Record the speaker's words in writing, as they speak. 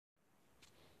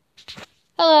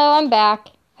Hello, I'm back.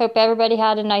 Hope everybody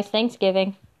had a nice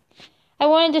Thanksgiving. I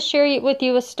wanted to share with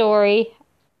you a story.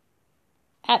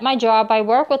 At my job, I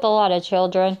work with a lot of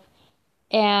children,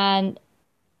 and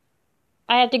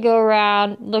I have to go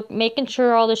around making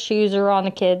sure all the shoes are on the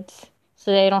kids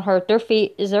so they don't hurt their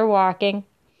feet as they're walking.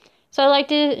 So I'd like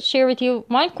to share with you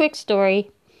one quick story,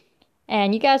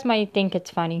 and you guys might think it's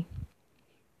funny.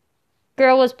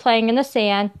 Girl was playing in the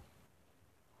sand.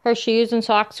 Her shoes and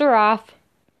socks were off.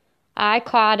 I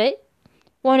caught it,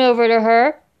 went over to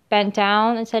her, bent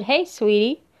down, and said, "Hey,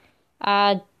 sweetie,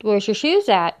 where's your shoes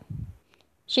at?"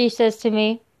 She says to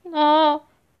me, "Oh,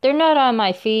 they're not on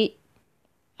my feet.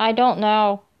 I don't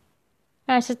know."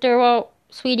 And I said to her, "Well,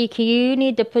 sweetie, you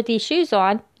need to put these shoes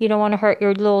on. You don't want to hurt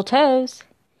your little toes."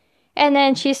 And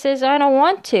then she says, "I don't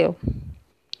want to."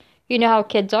 You know how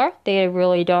kids are. They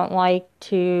really don't like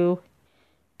to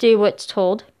do what's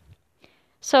told.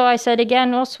 So I said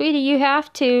again, "Well, sweetie, you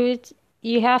have to.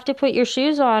 You have to put your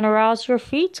shoes on or else your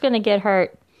feet's going to get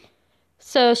hurt."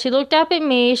 So she looked up at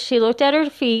me, she looked at her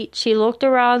feet, she looked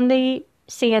around the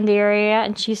sand area,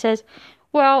 and she says,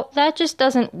 "Well, that just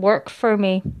doesn't work for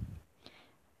me."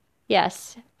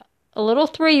 Yes, a little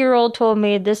 3-year-old told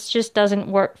me this just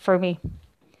doesn't work for me.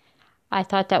 I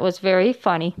thought that was very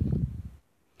funny.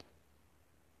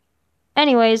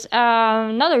 Anyways,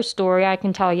 another story I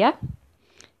can tell you.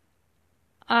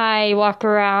 I walk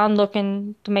around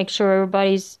looking to make sure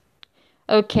everybody's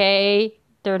okay.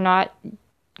 They're not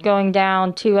going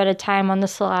down 2 at a time on the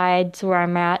slides where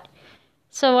I'm at.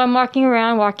 So I'm walking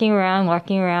around,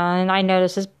 and I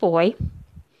notice this boy.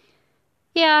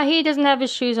 Yeah, he doesn't have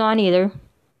his shoes on either.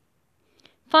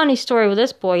 Funny story with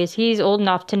this boy is he's old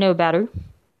enough to know better.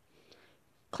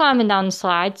 Climbing down the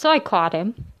slide, so I caught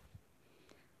him.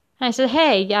 And I said,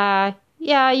 "Hey,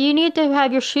 yeah, you need to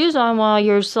have your shoes on while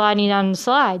you're sliding down the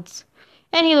slides."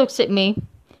 And he looks at me,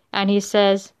 and he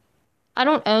says, "I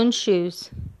don't own shoes."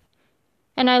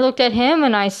 And I looked at him,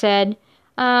 and I said,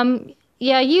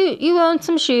 "Yeah, you own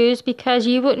some shoes because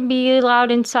you wouldn't be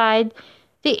allowed inside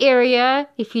the area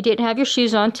if you didn't have your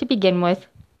shoes on to begin with."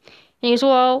 And he goes,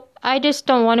 "Well, I just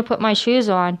don't want to put my shoes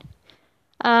on."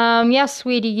 Yes,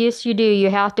 sweetie, yes, you do.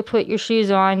 You have to put your shoes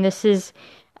on. This is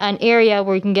an area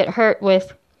where you can get hurt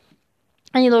with.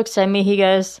 And he looks at me, he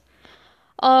goes,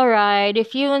 "All right,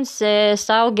 if you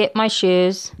insist, I'll get my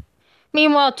shoes."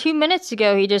 Meanwhile, 2 minutes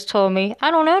ago, he just told me,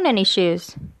 "I don't own any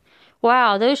shoes."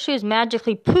 Wow, those shoes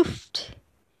magically poofed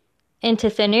into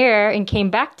thin air and came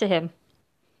back to him.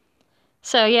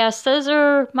 So yes, those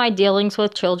are my dealings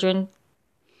with children.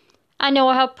 I know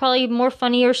I'll have probably more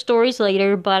funnier stories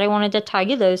later, but I wanted to tell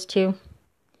you those two.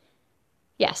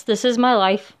 Yes, this is my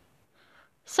life.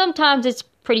 Sometimes it's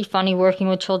pretty funny working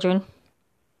with children.